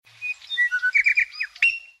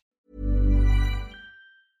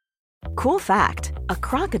Cool fact, a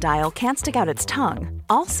crocodile can't stick out its tongue.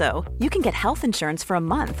 Also, you can get health insurance for a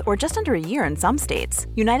month or just under a year in some states.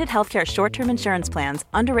 United Healthcare short-term insurance plans,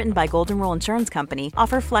 underwritten by Golden Rule Insurance Company,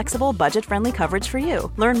 offer flexible, budget-friendly coverage for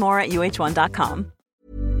you. Learn more at uh1.com.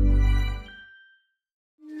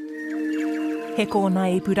 He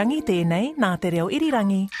kōna ipurangi tēnei nā te reo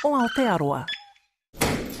irirangi o Aotearoa.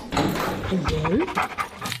 Hello.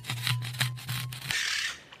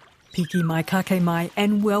 Piki mai, kake mai,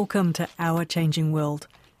 and welcome to Our Changing World.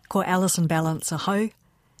 Ko Alison Balance aho.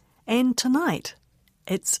 And tonight,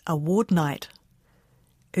 it's award night.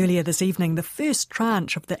 Earlier this evening, the first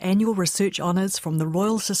tranche of the annual research honours from the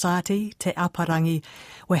Royal Society Te Aparangi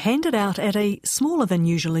were handed out at a smaller than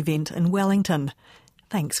usual event in Wellington.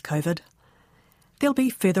 Thanks, COVID. There'll be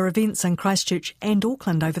further events in Christchurch and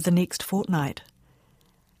Auckland over the next fortnight.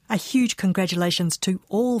 A huge congratulations to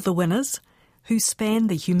all the winners who span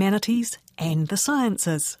the humanities and the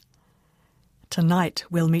sciences. Tonight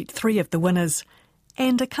we'll meet 3 of the winners,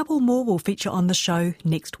 and a couple more will feature on the show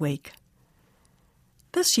next week.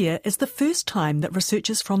 This year is the first time that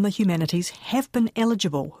researchers from the humanities have been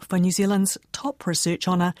eligible for New Zealand's top research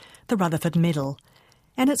honour, the Rutherford Medal,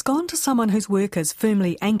 and it's gone to someone whose work is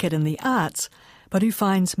firmly anchored in the arts, but who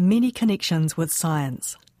finds many connections with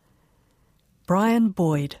science. Brian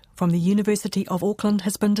Boyd from the University of Auckland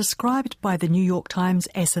has been described by the New York Times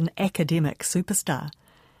as an academic superstar.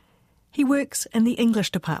 He works in the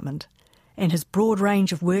English department, and his broad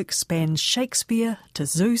range of work spans Shakespeare to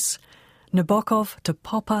Zeus, Nabokov to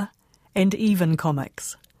Popper, and even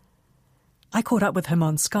comics. I caught up with him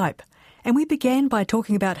on Skype, and we began by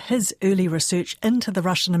talking about his early research into the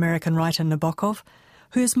Russian-American writer Nabokov,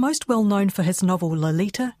 who is most well known for his novel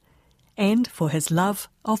Lolita and for his love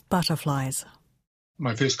of butterflies.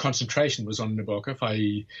 My first concentration was on Nabokov.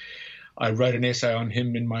 I wrote an essay on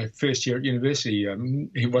him in my first year at university.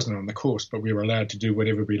 He wasn't on the course, but we were allowed to do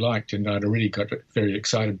whatever we liked, and I'd already got very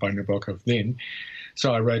excited by Nabokov then.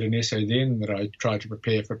 So I wrote an essay then that I tried to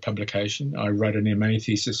prepare for publication. I wrote an MA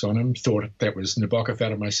thesis on him, thought that was Nabokov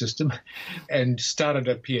out of my system, and started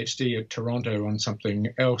a PhD at Toronto on something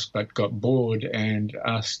else, but got bored and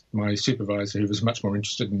asked my supervisor, who was much more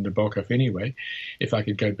interested in Nabokov anyway, if I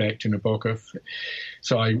could go back to Nabokov.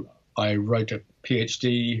 So I wrote a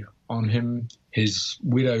PhD on him. His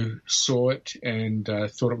widow saw it and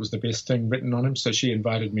thought it was the best thing written on him, so she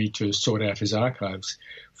invited me to sort out his archives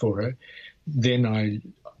for her. Then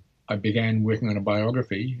I began working on a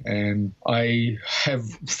biography, and I have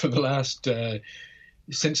for the last,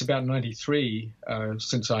 since about 93,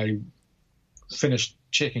 since I finished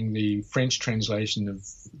checking the French translation of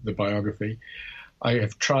the biography, I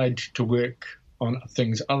have tried to work on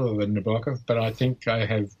things other than Nabokov, but I think I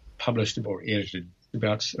have published or edited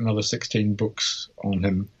about another 16 books on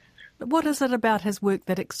him. But what is it about his work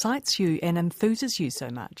that excites you and enthuses you so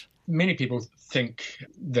much? Many people think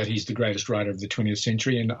that he's the greatest writer of the 20th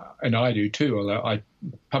century, and I do too, although I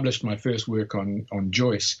published my first work on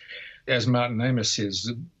Joyce. As Martin Amis says,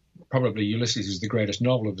 probably Ulysses is the greatest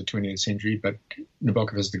novel of the 20th century, but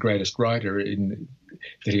Nabokov is the greatest writer in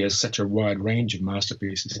that he has such a wide range of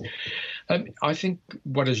masterpieces. I think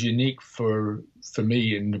what is unique for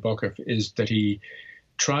me in Nabokov is that he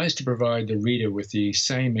tries to provide the reader with the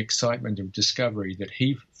same excitement of discovery that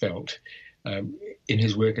he felt in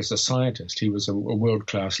his work as a scientist. He was a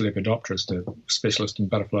world-class lepidopterist, a specialist in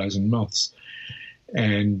butterflies and moths,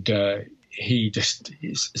 and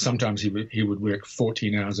sometimes he would work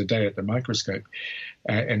 14 hours a day at the microscope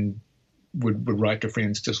and would write to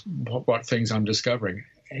friends just what things I'm discovering.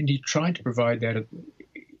 And he tried to provide that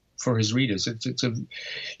for his readers.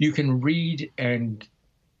 You can read and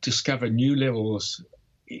discover new levels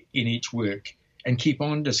in each work and keep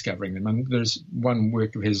on discovering them. And there's one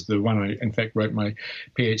work of his, the one I, in fact, wrote my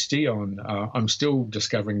PhD on. I'm still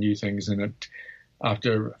discovering new things in it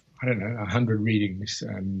after, 100 readings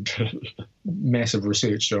and massive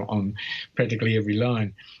research on practically every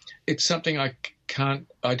line. It's something I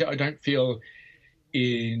don't feel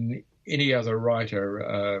in any other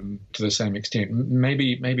writer to the same extent.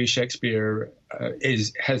 Maybe Shakespeare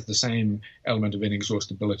has the same element of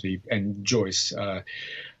inexhaustibility, and Joyce,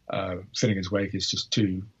 Finnegan's Wake is just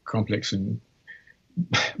too complex and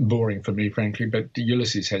boring for me, frankly. But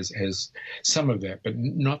Ulysses has some of that, but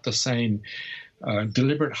not the same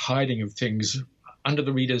deliberate hiding of things under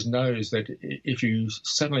the reader's nose, that if you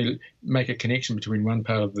suddenly make a connection between one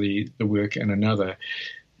part of the work and another,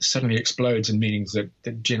 suddenly explodes in meanings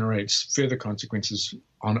that generates further consequences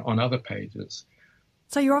on other pages.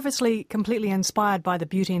 So you're obviously completely inspired by the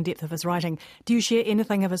beauty and depth of his writing. Do you share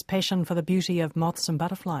anything of his passion for the beauty of moths and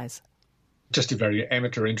butterflies? Just a very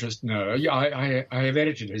amateur interest. No, I have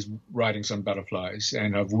edited his writings on butterflies,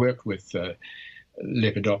 and I've worked with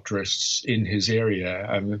lepidopterists in his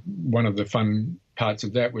area. One of the fun parts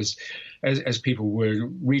of that was as people were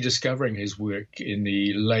rediscovering his work in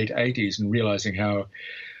the late 80s and realizing how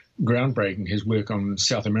groundbreaking his work on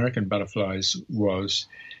South American butterflies was.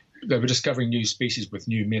 They were discovering new species with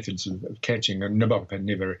new methods of catching. And Nabokov had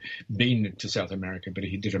never been to South America, but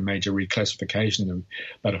he did a major reclassification of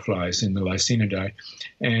butterflies in the Lycaenidae.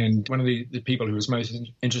 And one of the people who was most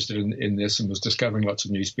interested in this and was discovering lots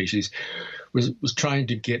of new species was trying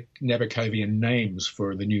to get Nabokovian names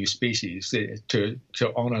for the new species to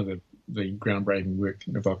honour the groundbreaking work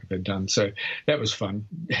Nabokov had done. So that was fun,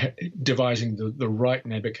 devising the right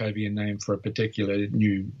Nabokovian name for a particular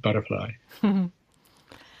new butterfly.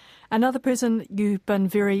 Another person you've been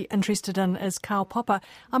very interested in is Karl Popper.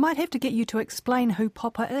 I might have to get you to explain who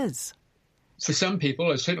Popper is. For some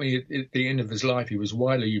people, certainly at the end of his life, he was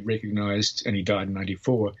widely recognised, and he died in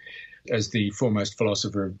 1994, as the foremost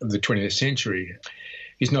philosopher of the 20th century.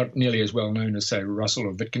 He's not nearly as well known as, say, Russell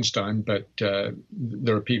or Wittgenstein, but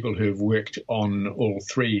there are people who have worked on all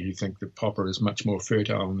three who think that Popper is much more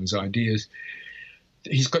fertile in his ideas.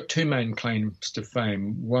 He's got two main claims to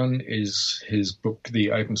fame. One is his book, The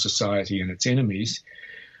Open Society and Its Enemies,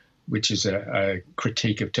 which is a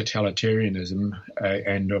critique of totalitarianism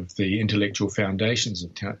and of the intellectual foundations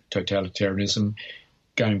of totalitarianism,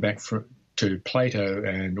 going back to Plato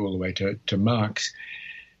and all the way to Marx.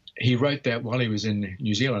 He wrote that while he was in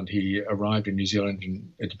New Zealand. He arrived in New Zealand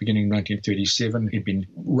at the beginning of 1937. He'd been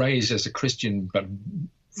raised as a Christian, but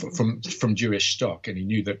from Jewish stock, and he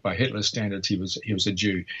knew that by Hitler's standards he was a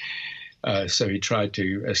Jew. So he tried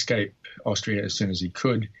to escape Austria as soon as he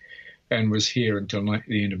could, and was here until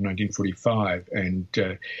the end of 1945.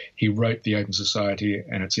 And he wrote The Open Society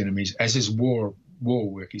and Its Enemies as his war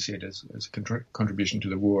work, he said, as a contribution to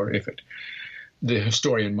the war effort. The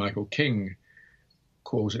historian Michael King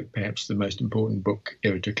calls it perhaps the most important book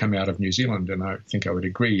ever to come out of New Zealand, and I think I would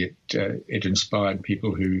agree. It inspired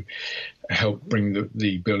people who helped bring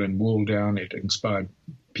the Berlin Wall down. It inspired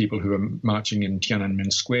people who were marching in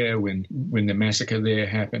Tiananmen Square when the massacre there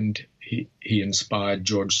happened. He inspired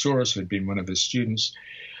George Soros, who had been one of his students,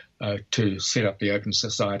 to set up the Open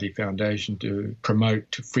Society Foundation to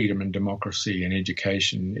promote freedom and democracy and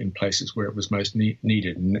education in places where it was most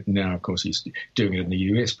needed. And now, of course, he's doing it in the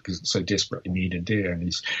US because it's so desperately needed there, and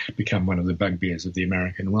he's become one of the bugbears of the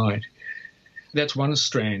American right. That's one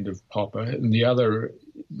strand of Popper. And the other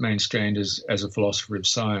main strand is as a philosopher of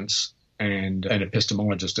science and an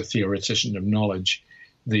epistemologist, a theoretician of knowledge,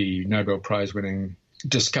 the Nobel Prize-winning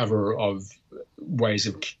discoverer of ways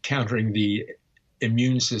of countering the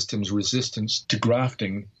immune system's resistance to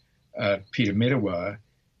grafting, Peter Medawar,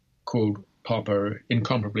 called Popper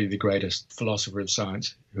incomparably the greatest philosopher of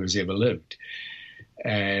science who has ever lived.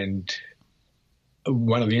 And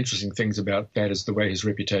one of the interesting things about that is the way his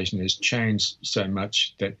reputation has changed so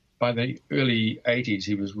much that by the early 80s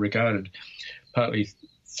he was regarded, partly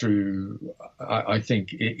through, I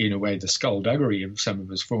think, in a way, the skullduggery of some of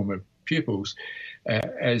his former pupils,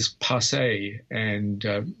 as passé, and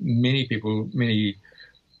many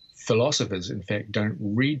philosophers, in fact, don't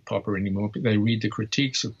read Popper anymore, but they read the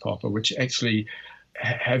critiques of Popper, which actually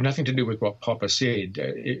have nothing to do with what Popper said,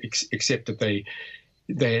 except that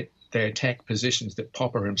they attack positions that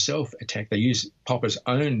Popper himself attacked. They use Popper's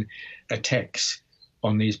own attacks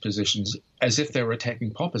on these positions as if they were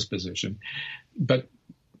attacking Popper's position. But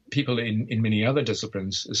people in many other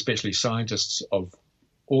disciplines, especially scientists of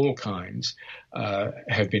all kinds,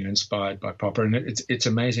 have been inspired by Popper. And it's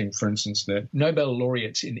amazing, for instance, that Nobel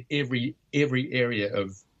laureates in every area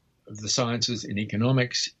of the sciences, in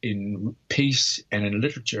economics, in peace, and in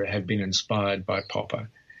literature have been inspired by Popper.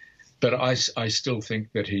 But I still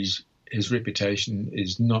think that his reputation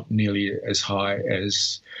is not nearly as high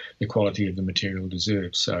as the quality of the material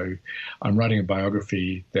deserves. So I'm writing a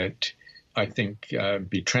biography that I think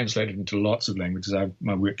be translated into lots of languages.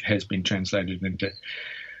 My work has been translated into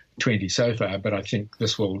 20 so far, but I think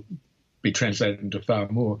this will be translated into far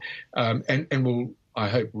more, and will, I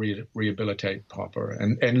hope, rehabilitate Popper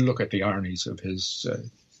and look at the ironies of his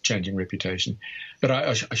changing reputation. But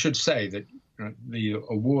I should say that the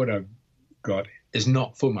award I've got is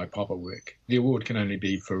not for my Popper work. The award can only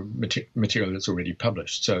be for material that's already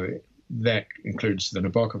published. So that includes the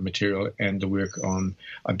Nabokov material and the work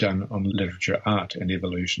I've done on literature, art, and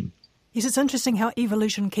evolution. Yes, it's interesting how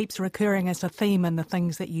evolution keeps recurring as a theme in the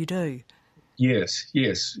things that you do. Yes.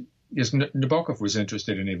 Nabokov was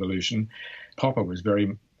interested in evolution. Popper was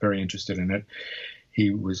very, very interested in it.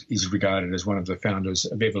 He's regarded as one of the founders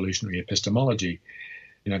of evolutionary epistemology.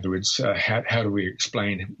 In other words, how do we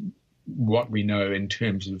explain what we know in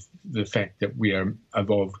terms of the fact that we are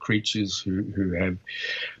evolved creatures who have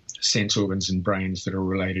sense organs and brains that are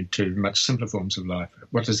related to much simpler forms of life?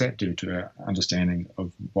 What does that do to our understanding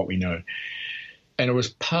of what we know? And it was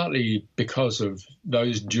partly because of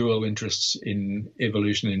those dual interests in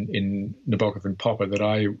evolution in Nabokov and Popper that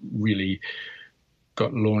I really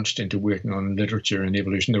got launched into working on literature and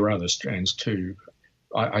evolution. There were other strands too.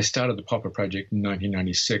 I started the Popper project in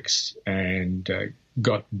 1996 and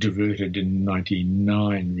got diverted in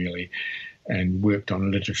 99 really, and worked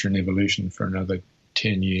on literature and evolution for another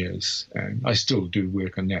 10 years. And I still do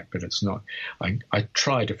work on that, but it's not. I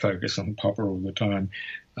try to focus on Popper all the time,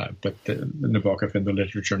 but the Nabokov and the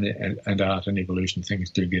literature and art and evolution things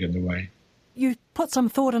do get in the way. You put some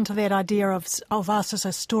thought into that idea of us as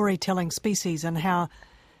a storytelling species and how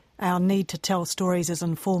our need to tell stories is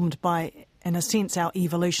informed by, in a sense, our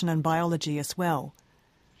evolution and biology as well.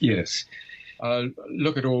 Yes.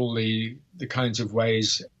 Look at all the kinds of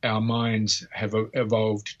ways our minds have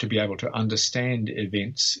evolved to be able to understand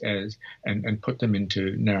events and put them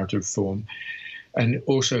into narrative form. And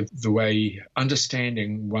also the way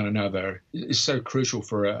understanding one another is so crucial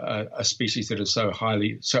for a species that is so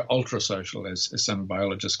ultra-social, as some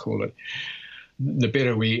biologists call it. The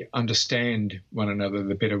better we understand one another,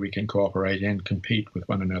 the better we can cooperate and compete with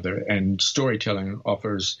one another. And storytelling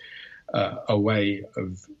offers a way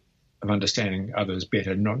of understanding others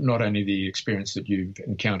better, not only the experience that you've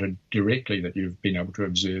encountered directly that you've been able to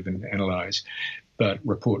observe and analyse, but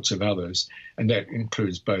reports of others. And that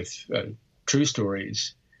includes both true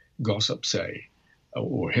stories, gossip, say,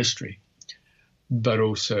 or history, but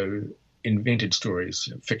also invented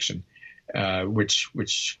stories, fiction,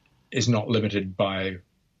 which is not limited by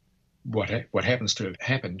what happens to have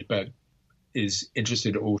happened, but is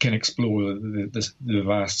interested or can explore the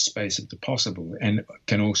vast space of the possible, and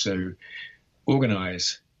can also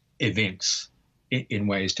organise events in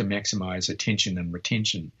ways to maximise attention and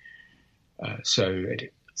retention.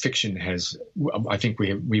 Fiction has, I think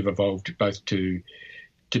we've evolved both to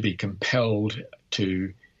be compelled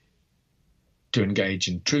to engage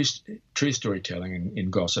in true storytelling, in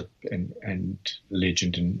gossip and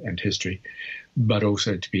legend and history, but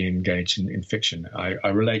also to be engaged in fiction. I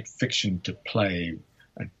relate fiction to play,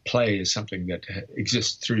 and play is something that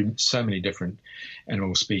exists through so many different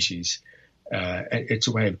animal species. It's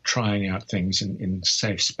a way of trying out things in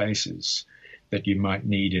safe spaces that you might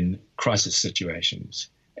need in crisis situations.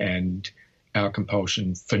 And our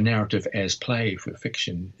compulsion for narrative as play for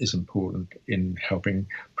fiction is important in helping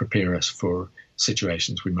prepare us for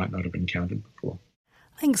situations we might not have encountered before.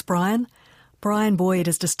 Thanks, Brian. Brian Boyd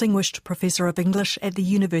is Distinguished Professor of English at the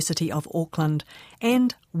University of Auckland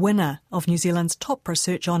and winner of New Zealand's top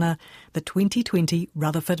research honour, the 2020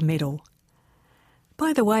 Rutherford Medal.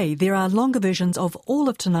 By the way, there are longer versions of all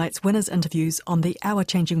of tonight's winners' interviews on the Our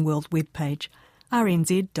Changing World webpage,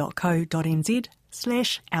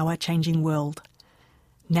 rnz.co.nz/Our Changing World.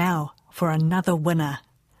 Now for another winner.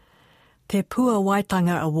 Te Pua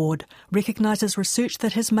Waitanga Award recognises research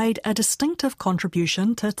that has made a distinctive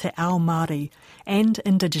contribution to Te Ao Māori and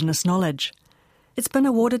Indigenous knowledge. It's been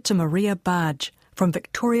awarded to Maria Barge from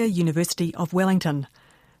Victoria University of Wellington.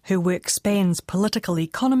 Her work spans political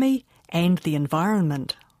economy and the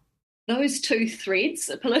environment. Those two threads,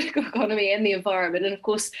 the political economy and the environment, and of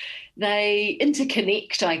course they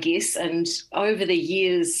interconnect, I guess, and over the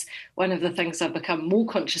years one of the things I've become more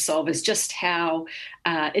conscious of is just how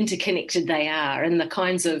interconnected they are and the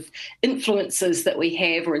kinds of influences that we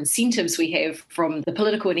have or incentives we have from the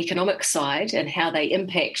political and economic side and how they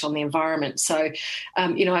impact on the environment. So,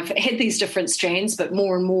 I've had these different strands, but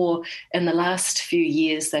more and more in the last few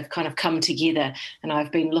years they've kind of come together, and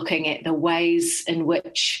I've been looking at the ways in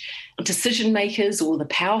which decision makers, or the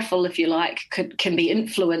powerful, if you like, can be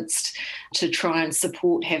influenced to try and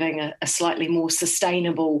support having a slightly more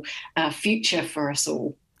sustainable future for us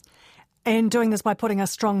all. And doing this by putting a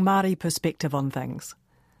strong Māori perspective on things.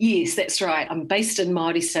 Yes, that's right. I'm based in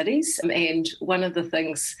Maori studies, and one of the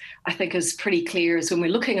things I think is pretty clear is when we're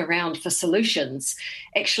looking around for solutions,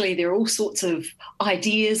 actually there are all sorts of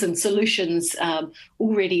ideas and solutions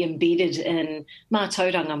already embedded in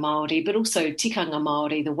mātauranga Māori, but also tikanga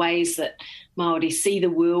Māori, the ways that Māori see the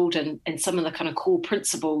world and some of the kind of core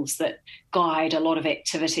principles that guide a lot of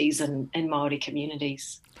activities in Māori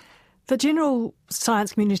communities. The general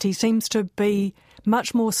science community seems to be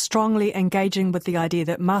much more strongly engaging with the idea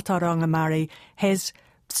that mātauranga Māori has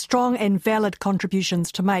strong and valid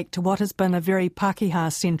contributions to make to what has been a very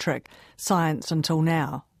Pākehā-centric science until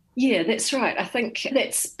now. Yeah, that's right. I think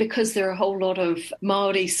that's because there are a whole lot of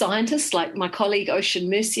Maori scientists, like my colleague Ocean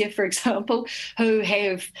Mercier, for example, who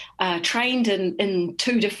have trained in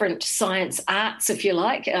two different science arts, if you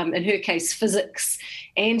like, in her case, physics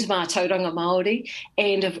and mātauranga Māori,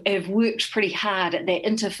 and have worked pretty hard at that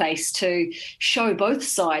interface to show both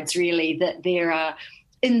sides, really, that there are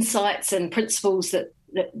insights and principles that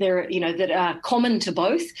that are common to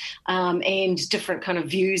both, and different kind of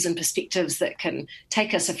views and perspectives that can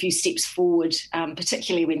take us a few steps forward,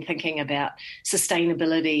 particularly when thinking about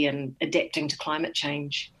sustainability and adapting to climate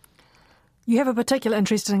change. You have a particular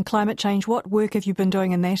interest in climate change. What work have you been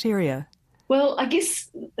doing in that area? Well, I guess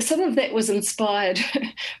some of that was inspired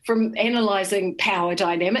from analysing power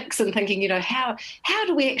dynamics and thinking, how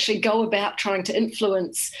do we actually go about trying to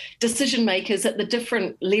influence decision makers at the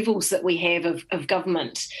different levels that we have of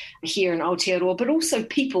government here in Aotearoa, but also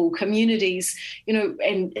people, communities,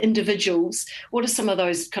 and individuals. What are some of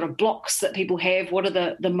those kind of blocks that people have? What are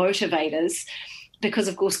the motivators? Because,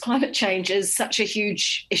 of course, climate change is such a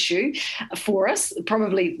huge issue for us,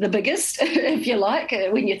 probably the biggest, if you like,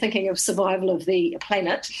 when you're thinking of survival of the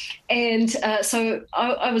planet. And so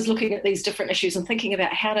I was looking at these different issues and thinking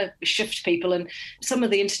about how to shift people. And some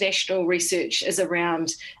of the international research is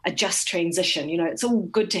around a just transition. It's all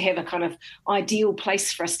good to have a kind of ideal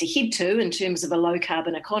place for us to head to in terms of a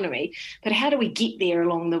low-carbon economy, but how do we get there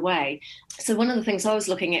along the way? So one of the things I was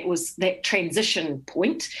looking at was that transition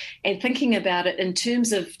point and thinking about it in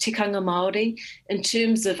terms of tikanga Māori, in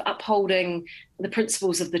terms of upholding the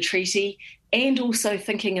principles of the treaty, and also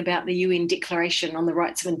thinking about the UN Declaration on the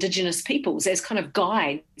Rights of Indigenous Peoples as kind of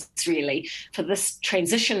guides, really, for this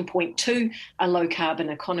transition point to a low-carbon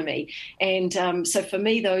economy. And so for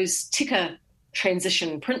me, those tika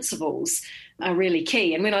transition principles are really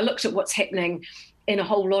key. And when I looked at what's happening in a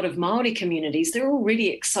whole lot of Maori communities, there are already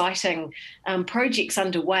exciting projects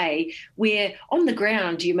underway where on the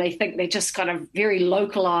ground you may think they're just kind of very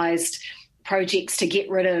localised projects to get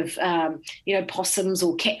rid of, possums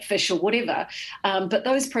or catfish or whatever. But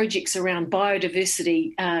those projects around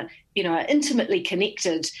biodiversity, are intimately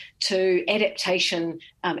connected to adaptation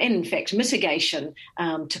and, in fact, mitigation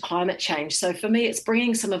to climate change. So for me, it's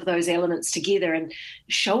bringing some of those elements together and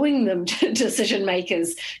showing them to decision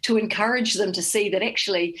makers to encourage them to see that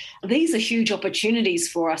actually these are huge opportunities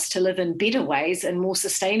for us to live in better ways and more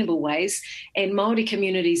sustainable ways. And Māori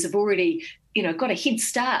communities have already got a head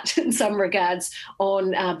start in some regards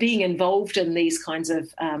on being involved in these kinds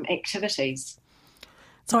of activities.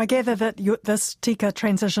 So I gather that this tika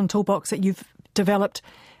transition toolbox that you've developed,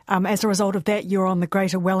 as a result of that, you're on the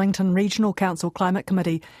Greater Wellington Regional Council Climate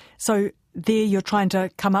Committee. So there you're trying to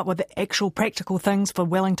come up with actual practical things for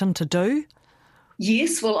Wellington to do?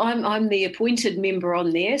 Yes, well, I'm the appointed member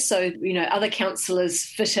on there. So, other councillors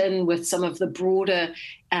fit in with some of the broader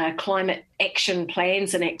climate action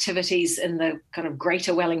plans and activities in the kind of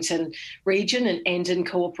Greater Wellington region and in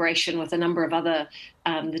cooperation with a number of other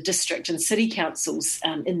the district and city councils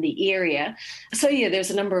in the area. So,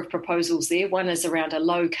 there's a number of proposals there. One is around a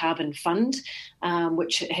low carbon fund,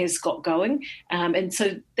 which has got going. And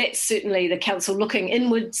so that's certainly the council looking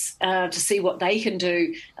inwards to see what they can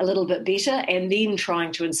do a little bit better and then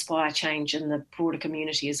trying to inspire change in the broader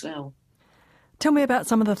community as well. Tell me about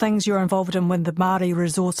some of the things you're involved in with the Māori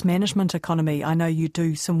resource management economy. I know you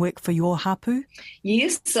do some work for your hapu.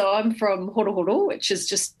 Yes, so I'm from Horohoro, which is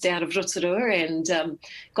just out of Rotorua, and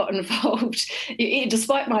got involved,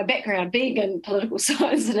 despite my background being in political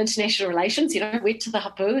science and international relations, went to the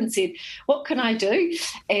hapu and said, what can I do?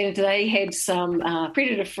 And they had some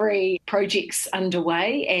predator-free projects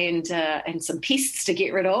underway and some pests to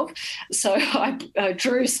get rid of. So I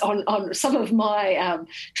drew on some of my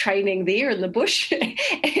training there in the bush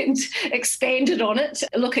and expanded on it,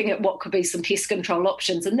 looking at what could be some pest control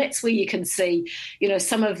options. And that's where you can see,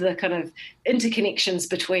 some of the kind of interconnections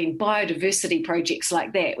between biodiversity projects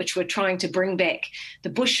like that, which we're trying to bring back the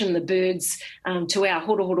bush and the birds to our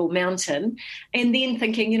Horohoro mountain. And then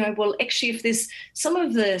thinking, well, actually, if there's some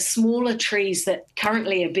of the smaller trees that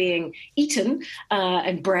currently are being eaten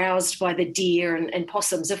and browsed by the deer and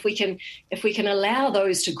possums, if we can allow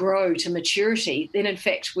those to grow to maturity, then in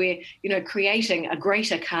fact we're, creating a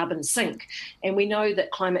greater carbon sink. And we know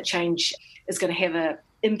that climate change is going to have an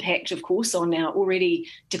impact, of course, on our already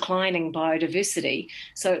declining biodiversity.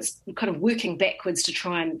 So it's kind of working backwards to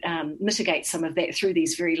try and mitigate some of that through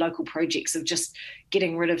these very local projects of just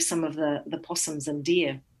getting rid of some of the possums and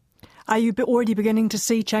deer. Are you already beginning to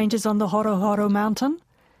see changes on the Horohoro mountain?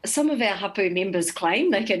 Some of our hapu members claim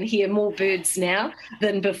they can hear more birds now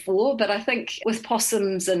than before, but I think with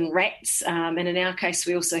possums and rats, and in our case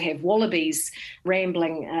we also have wallabies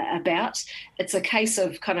rambling about, it's a case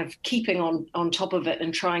of kind of keeping on top of it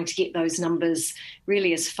and trying to get those numbers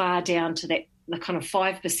really as far down to the kind of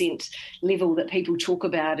 5% level that people talk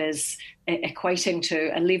about as equating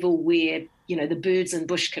to a level where, the birds and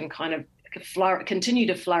bush can kind of continue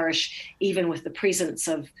to flourish even with the presence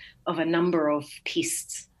of a number of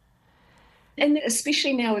pests. And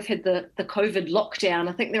especially now we've had the COVID lockdown,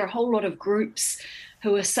 I think there are a whole lot of groups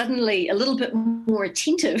who are suddenly a little bit more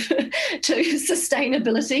attentive to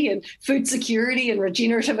sustainability and food security and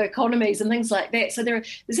regenerative economies and things like that. So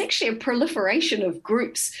there's actually a proliferation of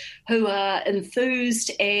groups who are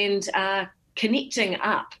enthused and are connecting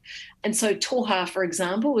up. And so Toha, for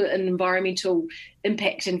example, an environmental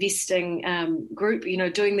impact investing group,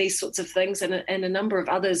 doing these sorts of things, and a number of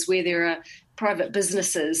others where there are private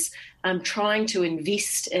businesses trying to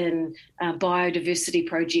invest in biodiversity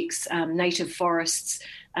projects, native forests,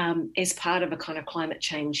 as part of a kind of climate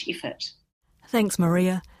change effort. Thanks,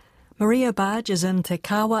 Maria. Maria Barge is in Te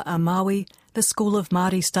Kawa a Maui, the School of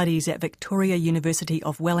Māori Studies at Victoria University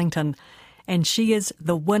of Wellington, and she is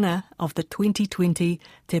the winner of the 2020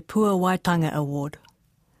 Te Pua Waitanga Award.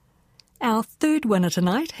 Our third winner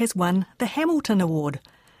tonight has won the Hamilton Award,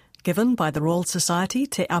 given by the Royal Society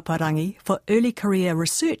Te Aparangi for early career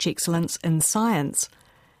research excellence in science.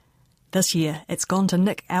 This year it's gone to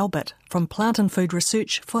Nick Albert from Plant and Food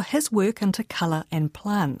Research for his work into colour and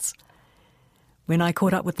plants. When I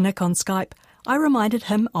caught up with Nick on Skype, I reminded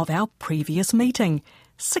him of our previous meeting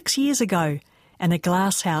 6 years ago in a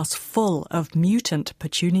glasshouse full of mutant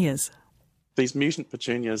petunias. These mutant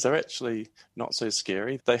petunias are actually not so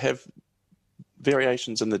scary. They have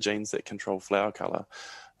variations in the genes that control flower colour.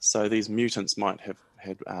 So these mutants might have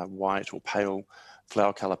had white or pale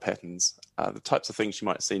flower colour patterns, the types of things you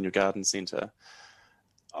might see in your garden centre.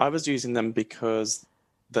 I was using them because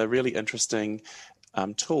they're really interesting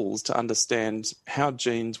tools to understand how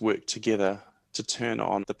genes work together to turn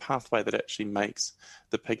on the pathway that actually makes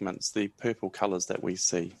the pigments, the purple colours that we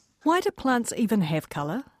see. Why do plants even have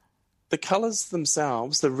colour? The colours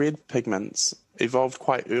themselves, the red pigments, evolved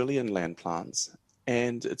quite early in land plants,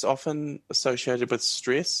 and it's often associated with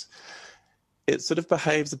stress. It sort of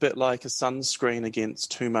behaves a bit like a sunscreen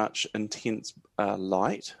against too much intense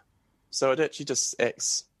light. So it actually just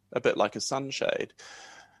acts a bit like a sunshade.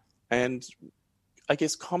 And I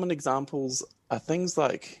guess common examples are things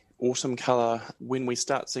like autumn colour. When we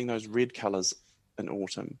start seeing those red colours in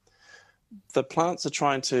autumn, the plants are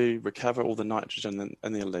trying to recover all the nitrogen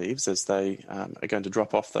in their leaves as they are going to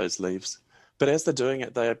drop off those leaves. But as they're doing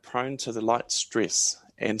it, they are prone to the light stress.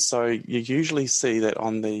 And so you usually see that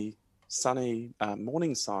on the sunny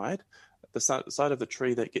morning side, the side of the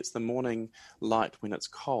tree that gets the morning light when it's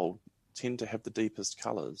cold tend to have the deepest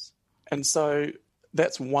colours. And so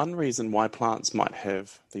that's one reason why plants might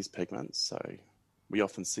have these pigments. So we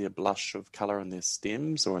often see a blush of colour in their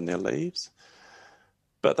stems or in their leaves.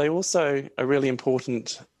 But they also are really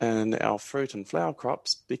important in our fruit and flower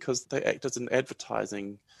crops because they act as an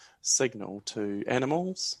advertising signal to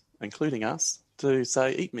animals, including us, to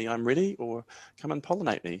say, eat me, I'm ready, or come and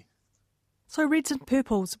pollinate me. So reds and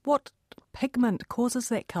purples, what pigment causes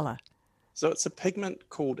that colour? So it's a pigment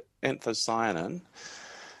called anthocyanin,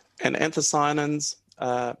 and anthocyanins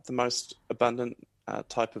are the most abundant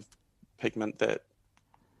type of pigment that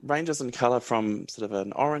ranges in colour from sort of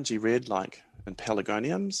an orangey red like in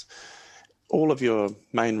pelargoniums, all of your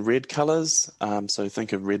main red colours, so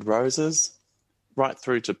think of red roses, right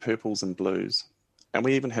through to purples and blues. And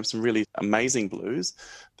we even have some really amazing blues,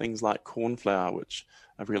 things like cornflower, which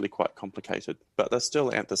are really quite complicated, but they're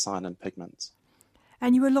still anthocyanin pigments.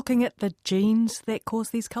 And you were looking at the genes that cause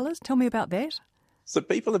these colours. Tell me about that. So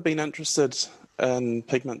people have been interested in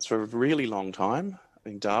pigments for a really long time. I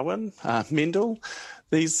mean, Darwin, Mendel,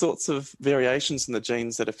 these sorts of variations in the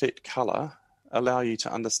genes that affect colour allow you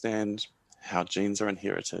to understand how genes are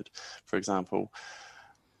inherited, for example.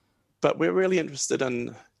 But we're really interested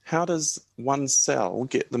in how does one cell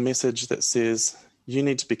get the message that says you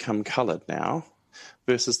need to become coloured now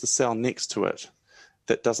versus the cell next to it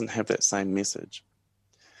that doesn't have that same message.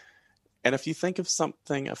 And if you think of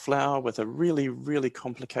something, a flower with a really, really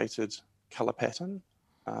complicated colour pattern,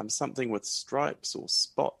 something with stripes or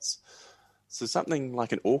spots, so something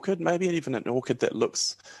like an orchid, maybe even an orchid that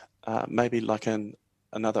looks maybe like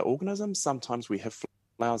another organism. Sometimes we have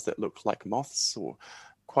flowers that look like moths or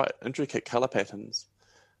quite intricate colour patterns.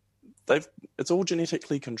 It's all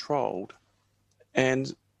genetically controlled,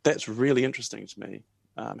 and that's really interesting to me.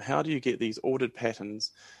 How do you get these ordered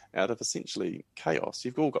patterns out of essentially chaos.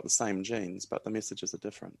 You've all got the same genes, but the messages are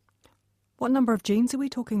different. What number of genes are we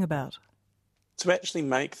talking about? To actually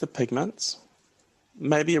make the pigments,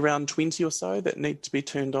 maybe around 20 or so that need to be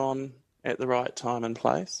turned on at the right time and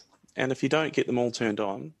place. And if you don't get them all turned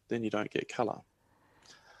on, then you don't get colour.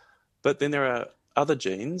 But then there are other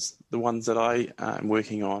genes, the ones that I am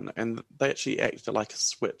working on, and they actually act like a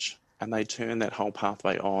switch, and they turn that whole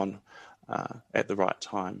pathway on at the right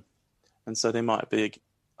time. And so there might be,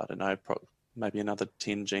 I don't know, maybe another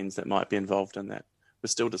 10 genes that might be involved in that. We're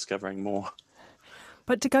still discovering more.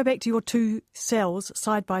 But to go back to your two cells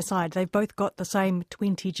side by side, they've both got the same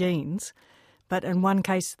 20 genes, but in one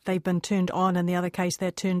case they've been turned on, in the other case they're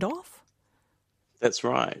turned off? That's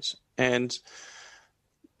right. And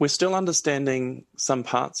we're still understanding some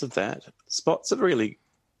parts of that. Spots are really,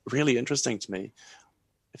 really interesting to me.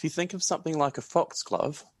 If you think of something like a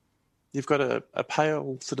foxglove, you've got a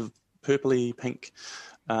pale sort of purpley pink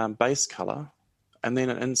base colour, and then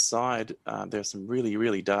inside there are some really,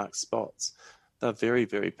 really dark spots. They're very,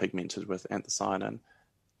 very pigmented with anthocyanin.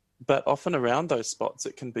 But often around those spots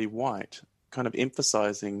it can be white, kind of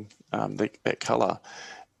emphasising that colour.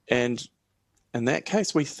 And in that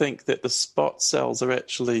case, we think that the spot cells are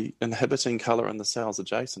actually inhibiting colour in the cells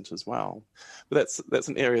adjacent as well. But that's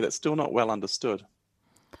an area that's still not well understood.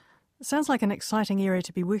 It sounds like an exciting area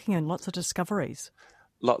to be working in, lots of discoveries.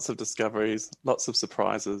 Lots of discoveries, lots of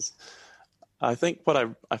surprises. I think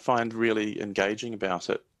what I find really engaging about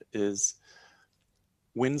it is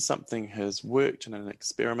when something has worked in an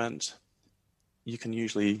experiment, you can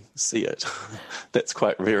usually see it. That's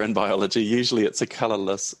quite rare in biology. Usually it's a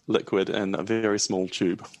colourless liquid in a very small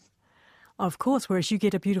tube. Of course, whereas you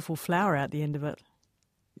get a beautiful flower out the end of it.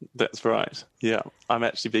 That's right, yeah. I'm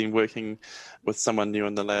actually been working with someone new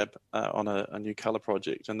in the lab on a new colour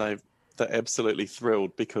project, and they're absolutely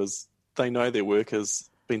thrilled because they know their work has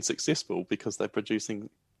been successful because they're producing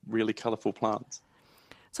really colourful plants.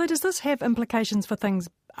 So does this have implications for things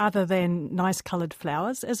other than nice coloured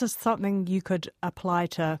flowers? Is this something you could apply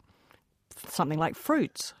to something like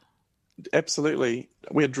fruits? Absolutely.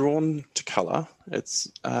 We're drawn to colour. It's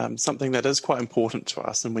something that is quite important to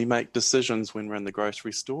us, and we make decisions when we're in the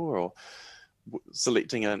grocery store or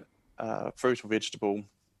selecting a fruit or vegetable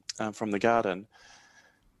from the garden.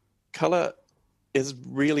 Colour is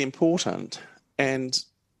really important, and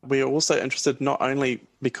we're also interested not only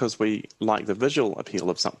because we like the visual appeal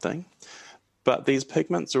of something, but these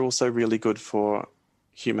pigments are also really good for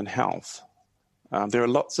human health. There are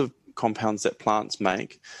lots of compounds that plants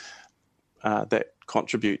make that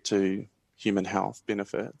contribute to human health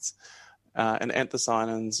benefits, and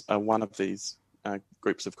anthocyanins are one of these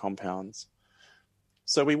groups of compounds.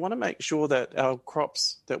 So we want to make sure that our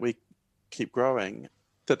crops that we keep growing,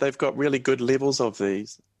 that they've got really good levels of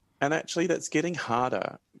these. And actually that's getting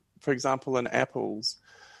harder. For example, in apples,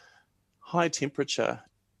 high temperature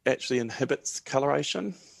actually inhibits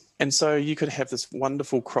coloration. And so you could have this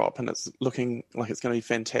wonderful crop and it's looking like it's going to be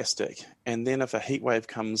fantastic. And then if a heat wave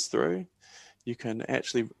comes through, you can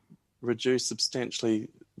actually reduce substantially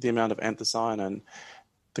the amount of anthocyanin.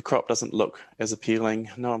 The crop doesn't look as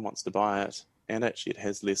appealing. No one wants to buy it. And actually it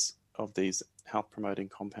has less of these health-promoting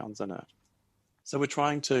compounds in it. So we're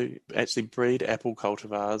trying to actually breed apple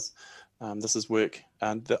cultivars. This is work,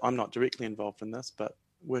 and I'm not directly involved in this, but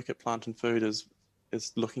work at Plant and Food is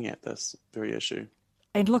looking at this very issue.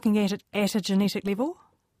 And looking at it at a genetic level?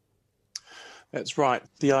 That's right.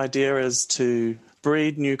 The idea is to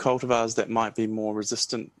breed new cultivars that might be more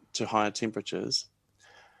resistant to higher temperatures.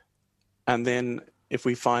 And then if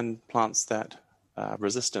we find plants that are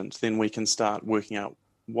resistant, then we can start working out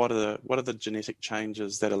what are the genetic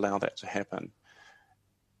changes that allow that to happen.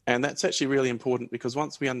 And that's actually really important because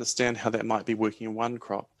once we understand how that might be working in one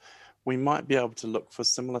crop, we might be able to look for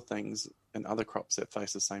similar things in other crops that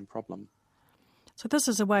face the same problem. So this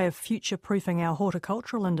is a way of future-proofing our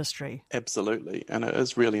horticultural industry. Absolutely, and it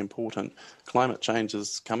is really important. Climate change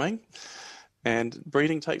is coming, and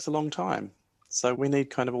breeding takes a long time. So we need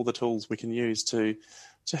kind of all the tools we can use to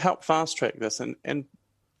help fast-track this, and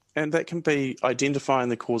that can be identifying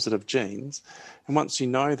the causative genes. And once you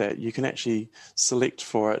know that, you can actually select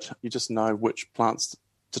for it. You just know which plants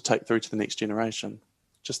to take through to the next generation,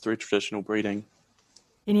 just through traditional breeding.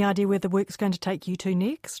 Any idea where the work's going to take you to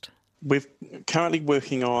next? We're currently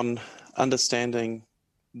working on understanding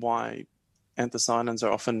why anthocyanins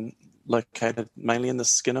are often located mainly in the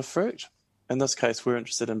skin of fruit. In this case, we're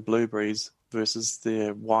interested in blueberries versus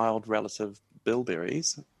their wild relative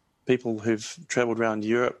bilberries. People who've travelled around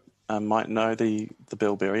Europe might know the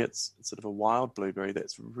bilberry. It's sort of a wild blueberry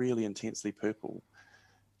that's really intensely purple.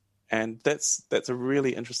 And that's a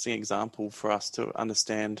really interesting example for us to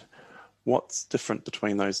understand what's different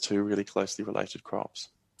between those two really closely related crops.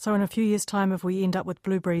 So in a few years' time, if we end up with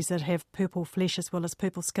blueberries that have purple flesh as well as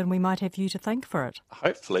purple skin, we might have you to thank for it.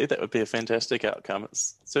 Hopefully, that would be a fantastic outcome.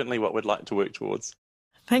 It's certainly what we'd like to work towards.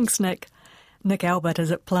 Thanks, Nick. Nick Albert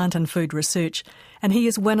is at Plant and Food Research, and he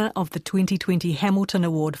is winner of the 2020 Hamilton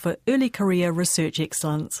Award for Early Career Research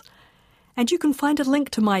Excellence. And you can find a link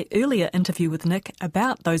to my earlier interview with Nick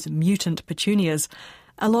about those mutant petunias,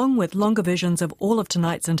 along with longer versions of all of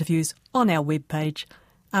tonight's interviews on our webpage,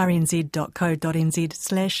 rnz.co.nz/Our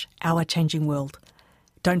Changing World.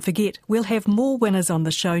 Don't forget, we'll have more winners on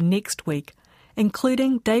the show next week,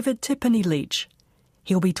 including David Tipini Leach.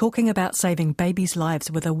 He'll be talking about saving babies' lives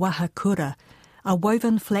with a wahakura, a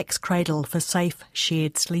woven flax cradle for safe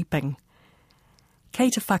shared sleeping. Kei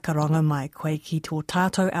te whakaronga mai koe ki tō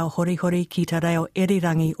tātou ao horihori ki te reo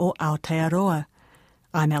irirangi o Aotearoa.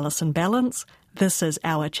 I'm Alison Balance, this is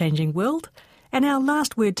Our Changing World, and our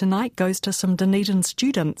last word tonight goes to some Dunedin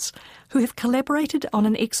students who have collaborated on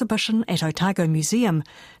an exhibition at Otago Museum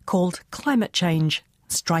called Climate Change,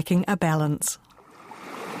 Striking a Balance.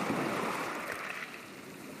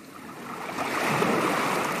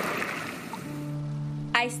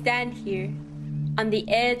 I stand here, on the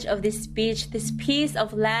edge of this beach, this piece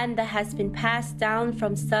of land that has been passed down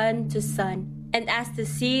from sun to sun. And as the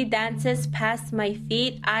sea dances past my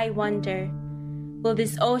feet, I wonder, will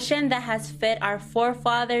this ocean that has fed our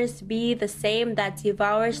forefathers be the same that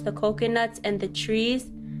devours the coconuts and the trees?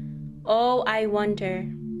 Oh, I wonder.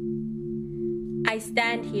 I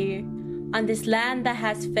stand here, on this land that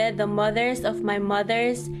has fed the mothers of my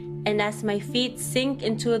mothers, and as my feet sink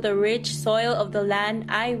into the rich soil of the land,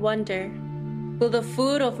 I wonder, will the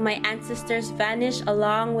food of my ancestors vanish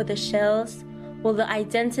along with the shells? Will the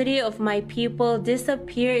identity of my people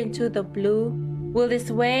disappear into the blue? Will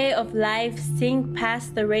this way of life sink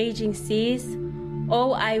past the raging seas?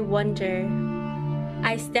 Oh, I wonder.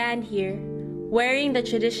 I stand here, wearing the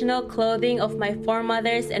traditional clothing of my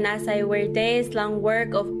foremothers, and as I wear days-long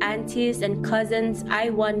work of aunties and cousins, I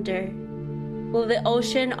wonder, will the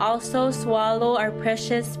ocean also swallow our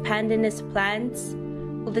precious pandanus plants?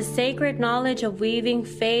 Will the sacred knowledge of weaving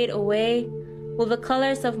fade away? Will the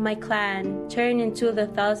colors of my clan turn into the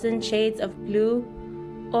thousand shades of blue?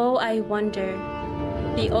 Oh, I wonder.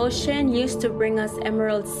 The ocean used to bring us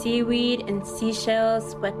emerald seaweed and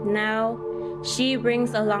seashells, but now she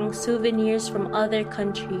brings along souvenirs from other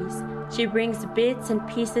countries. She brings bits and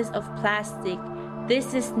pieces of plastic.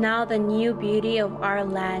 This is now the new beauty of our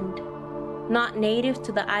land, not native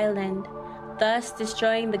to the island, thus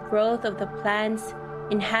destroying the growth of the plants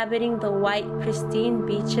inhabiting the white, pristine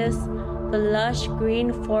beaches, the lush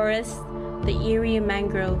green forests, the eerie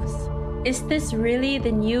mangroves. Is this really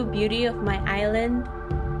the new beauty of my island?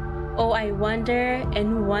 Oh, I wonder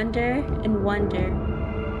and wonder and wonder.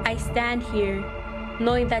 I stand here,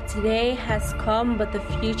 knowing that today has come, but the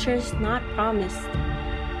future's not promised.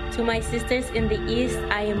 To my sisters in the east,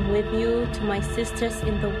 I am with you. To my sisters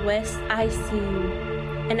in the west, I see you.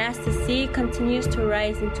 And as the sea continues to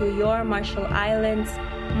rise into your Marshall Islands,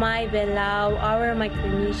 my Belau, our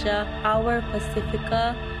Micronesia, our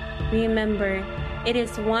Pacifica, remember, it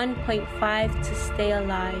is 1.5 to stay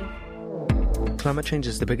alive. Climate change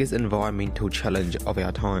is the biggest environmental challenge of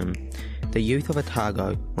our time. The youth of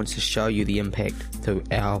Otago wants to show you the impact through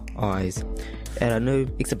our eyes. At our new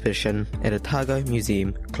exhibition at Otago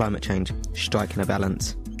Museum, Climate Change, Striking a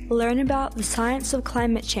Balance. Learn about the science of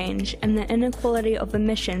climate change and the inequality of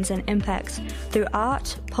emissions and impacts through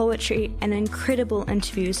art, poetry, and incredible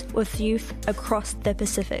interviews with youth across the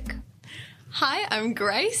Pacific. Hi, I'm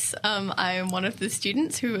Grace. I am one of the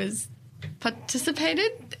students who has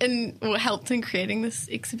participated in or helped in creating this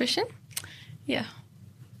exhibition. Yeah.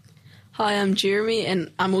 Hi, I'm Jeremy,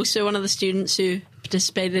 and I'm also one of the students who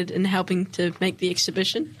participated in helping to make the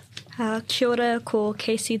exhibition. Kia ora, ko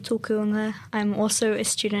Casey Tokuunga. I'm also a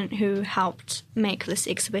student who helped make this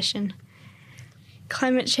exhibition.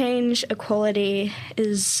 Climate change equality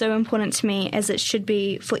is so important to me, as it should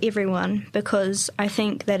be for everyone, because I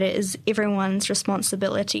think that it is everyone's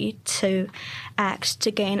responsibility to act to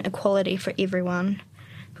gain equality for everyone,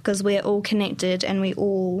 because we're all connected and we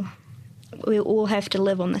all have to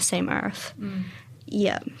live on the same earth.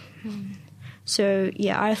 Yeah. So,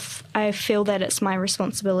 yeah, I feel that it's my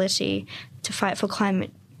responsibility to fight for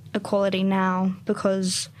climate equality now,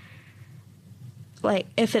 because, like,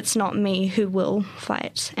 if it's not me, who will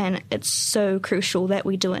fight? And it's so crucial that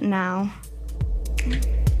we do it now.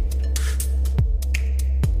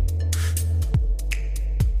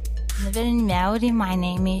 The living in Maori. My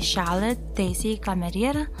name is Charlotte Daisy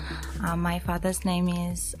Camerera. My father's name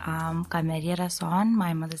is Camerera Son.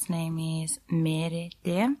 My mother's name is Mere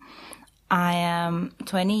De. I am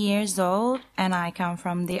 20 years old and I come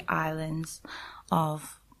from the islands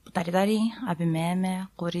of Taritari, Abimeme,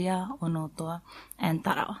 Korea, Onotoa, and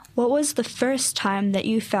Tarawa. What was the first time that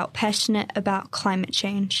you felt passionate about climate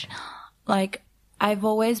change? I've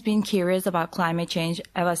always been curious about climate change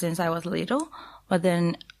ever since I was little, but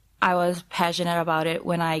then I was passionate about it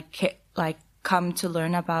when I come to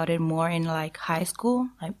learn about it more in high school,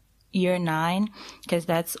 year 9, because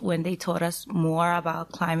that's when they taught us more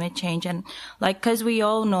about climate change and because we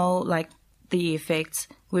all know the effects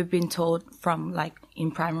we've been told from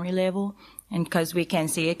in primary level, and because we can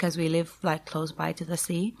see it because we live close by to the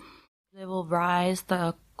sea. Level rise,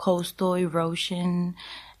 the coastal erosion,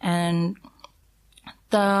 and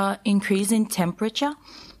the increase in temperature,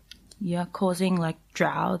 causing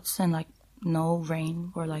droughts and no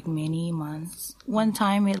rain for many months. One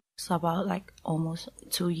time it was about almost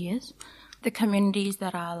 2 years. The communities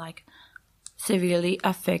that are severely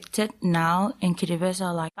affected now in Kiribati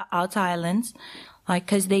are the outer islands,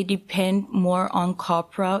 because they depend more on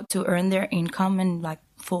corporate to earn their income and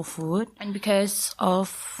for food, and because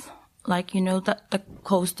of the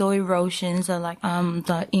coastal erosions are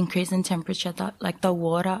the increase in temperature, the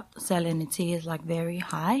water salinity is very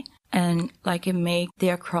high, and it make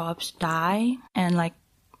their crops die, and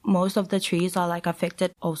most of the trees are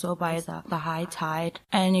affected also by the high tide,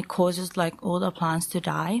 and it causes all the plants to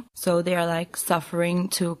die, so they are suffering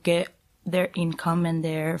to get their income and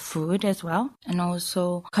their food as well. And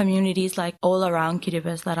also communities all around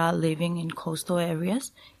Kiribati that are living in coastal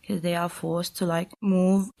areas, because they are forced to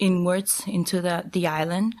move inwards into the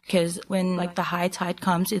island, because when the high tide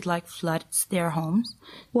comes, it floods their homes.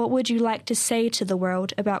 What would you like to say to the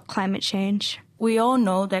world about climate change? We all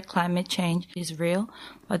know that climate change is real,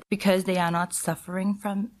 but because they are not suffering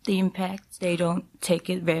from the impacts, they don't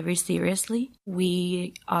take it very seriously.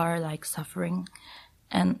 We are suffering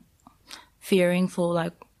and fearing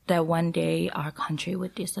for that one day our country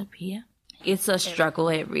would disappear. It's a struggle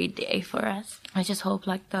every day for us. I just hope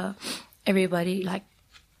everybody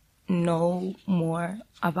know more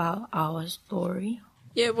about our story.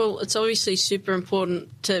 Yeah, well, it's obviously super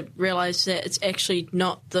important to realise that it's actually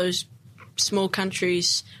not those small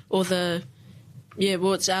countries or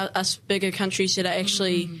it's us bigger countries that are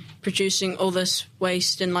actually producing all this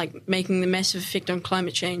waste and making the massive effect on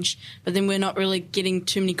climate change. But then we're not really getting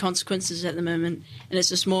too many consequences at the moment, and it's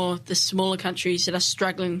just more the smaller countries that are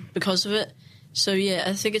struggling because of it. So yeah,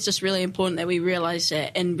 I think it's just really important that we realise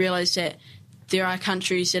that, and realise that there are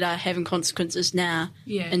countries that are having consequences now.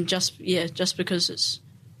 Yeah. And just because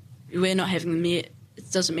we're not having them yet,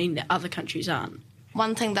 it doesn't mean that other countries aren't.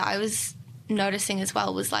 One thing that I was noticing as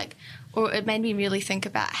well was or it made me really think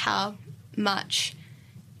about how much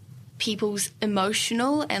people's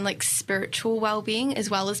emotional and spiritual well-being as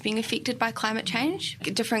well as being affected by climate change,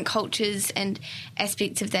 different cultures and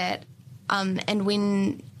aspects of that, and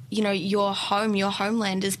when your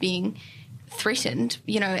homeland is being threatened,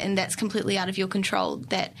 and that's completely out of your control,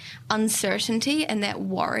 that uncertainty and that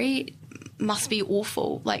worry must be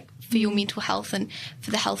awful, for your mental health and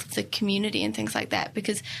for the health of the community and things like that.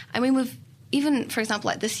 Because we've even, for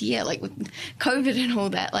example, this year, with COVID and all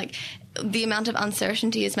that, the amount of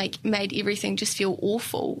uncertainty has made everything just feel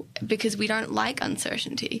awful, because we don't like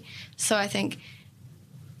uncertainty. So I think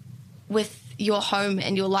with your home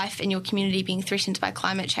and your life and your community being threatened by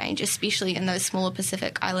climate change, especially in those smaller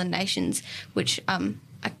Pacific Island nations, which I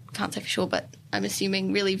can't say for sure, but I'm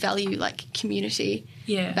assuming really value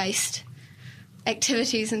community-based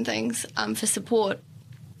activities and things for support,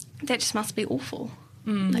 that just must be awful.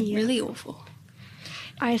 Really awful.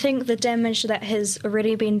 I think the damage that has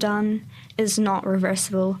already been done is not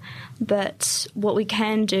reversible, but what we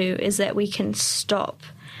can do is that we can stop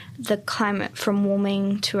the climate from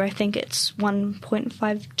warming to, I think it's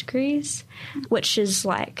 1.5 degrees, which is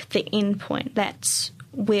the end point. That's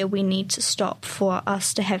where we need to stop for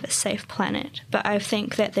us to have a safe planet. But I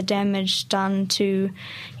think that the damage done to,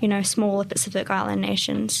 smaller Pacific Island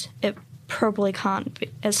nations, it probably can't be,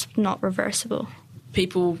 it's not reversible.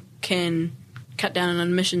 People can cut down on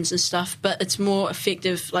emissions and stuff, but it's more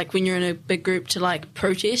effective when you're in a big group to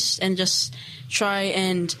protest and just try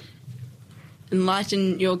and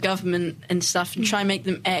enlighten your government and stuff and try and make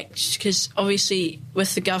them act, because obviously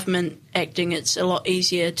with the government acting, it's a lot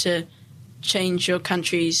easier to change your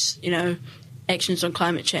country's actions on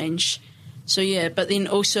climate change. So yeah, but then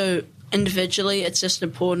also individually it's just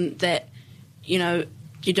important that you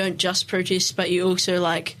don't just protest, but you also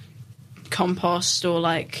compost or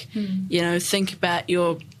think about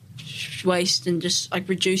your waste and just like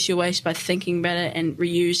reduce your waste by thinking about it and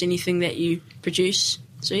reuse anything that you produce.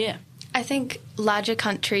 So yeah. I think larger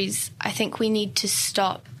countries, I think we need to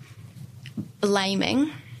stop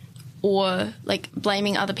blaming or like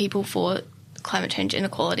blaming other people for climate change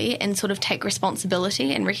inequality and sort of take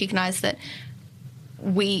responsibility and recognise that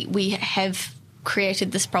we have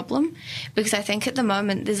created this problem, because I think at the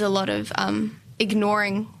moment there's a lot of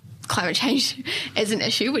ignoring climate change as an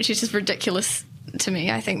issue, which is just ridiculous to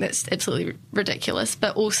me. I think that's absolutely ridiculous.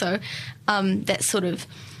 But also that sort of,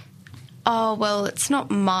 oh, well, it's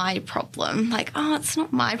not my problem. Like, oh, it's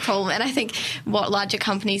not my problem. And I think what larger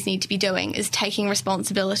companies need to be doing is taking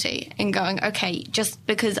responsibility and going, okay, just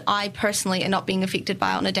because I personally am not being affected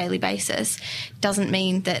by it on a daily basis doesn't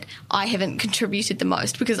mean that I haven't contributed the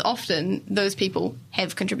most, because often those people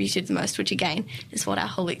have contributed the most, which again is what our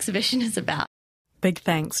whole exhibition is about. Big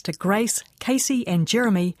thanks to Grace, Casey and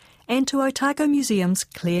Jeremy, and to Otago Museum's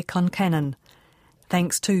Claire Concannon.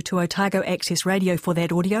 Thanks too to Otago Access Radio for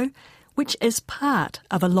that audio, which is part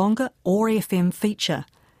of a longer OAR FM feature.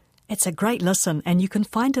 It's a great listen, and you can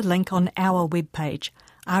find a link on our webpage,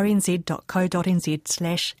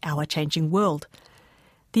 rnz.co.nz/ourchangingworld.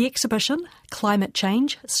 The exhibition, Climate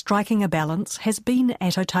Change, Striking a Balance, has been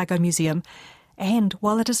at Otago Museum, and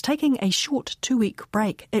while it is taking a short 2-week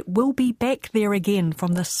break, it will be back there again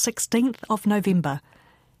from the 16th of November.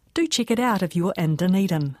 Do check it out if you're in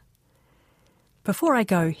Dunedin. Before I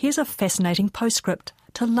go, here's a fascinating postscript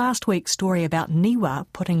to last week's story about Niwa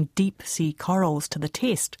putting deep-sea corals to the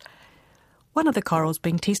test. One of the corals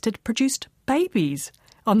being tested produced babies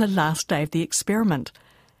on the last day of the experiment.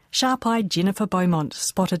 Sharp-eyed Jennifer Beaumont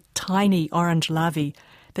spotted tiny orange larvae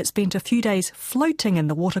that spent a few days floating in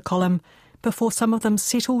the water column before some of them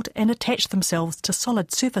settled and attached themselves to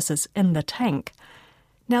solid surfaces in the tank.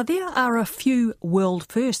 Now, there are a few world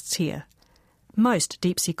firsts here. Most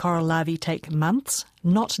deep-sea coral larvae take months,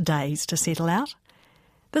 not days, to settle out.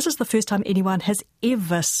 This is the first time anyone has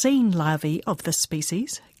ever seen larvae of this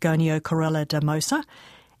species, Goniocorella damosa,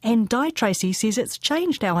 and Di Tracy says it's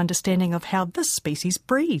changed our understanding of how this species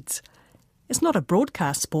breeds. It's not a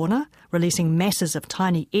broadcast spawner, releasing masses of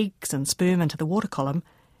tiny eggs and sperm into the water column.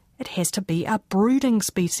 It has to be a brooding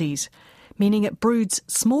species, meaning it broods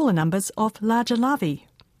smaller numbers of larger larvae.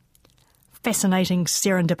 Fascinating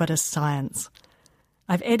serendipitous science.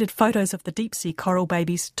 I've added photos of the deep-sea coral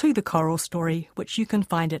babies to the coral story, which you can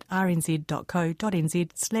find at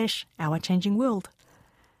rnz.co.nz/ourchangingworld.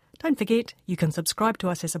 Don't forget, you can subscribe to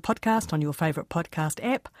us as a podcast on your favourite podcast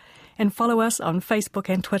app and follow us on Facebook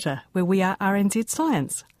and Twitter, where we are RNZ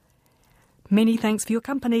Science. Many thanks for your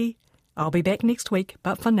company. I'll be back next week,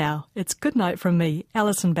 but for now, it's good night from me,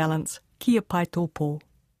 Alison Balance. Kia pai tō pō.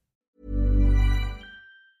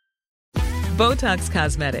 Botox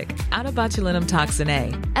Cosmetic, out of botulinum toxin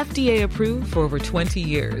A, FDA approved for over 20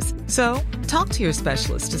 years. So, talk to your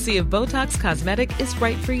specialist to see if Botox Cosmetic is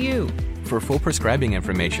right for you. For full prescribing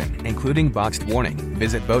information, including boxed warning,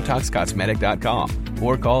 visit BotoxCosmetic.com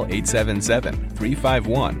or call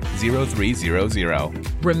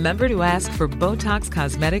 877-351-0300. Remember to ask for Botox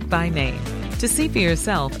Cosmetic by name. To see for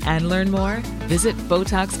yourself and learn more, visit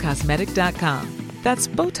BotoxCosmetic.com. That's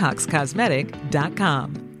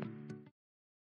BotoxCosmetic.com.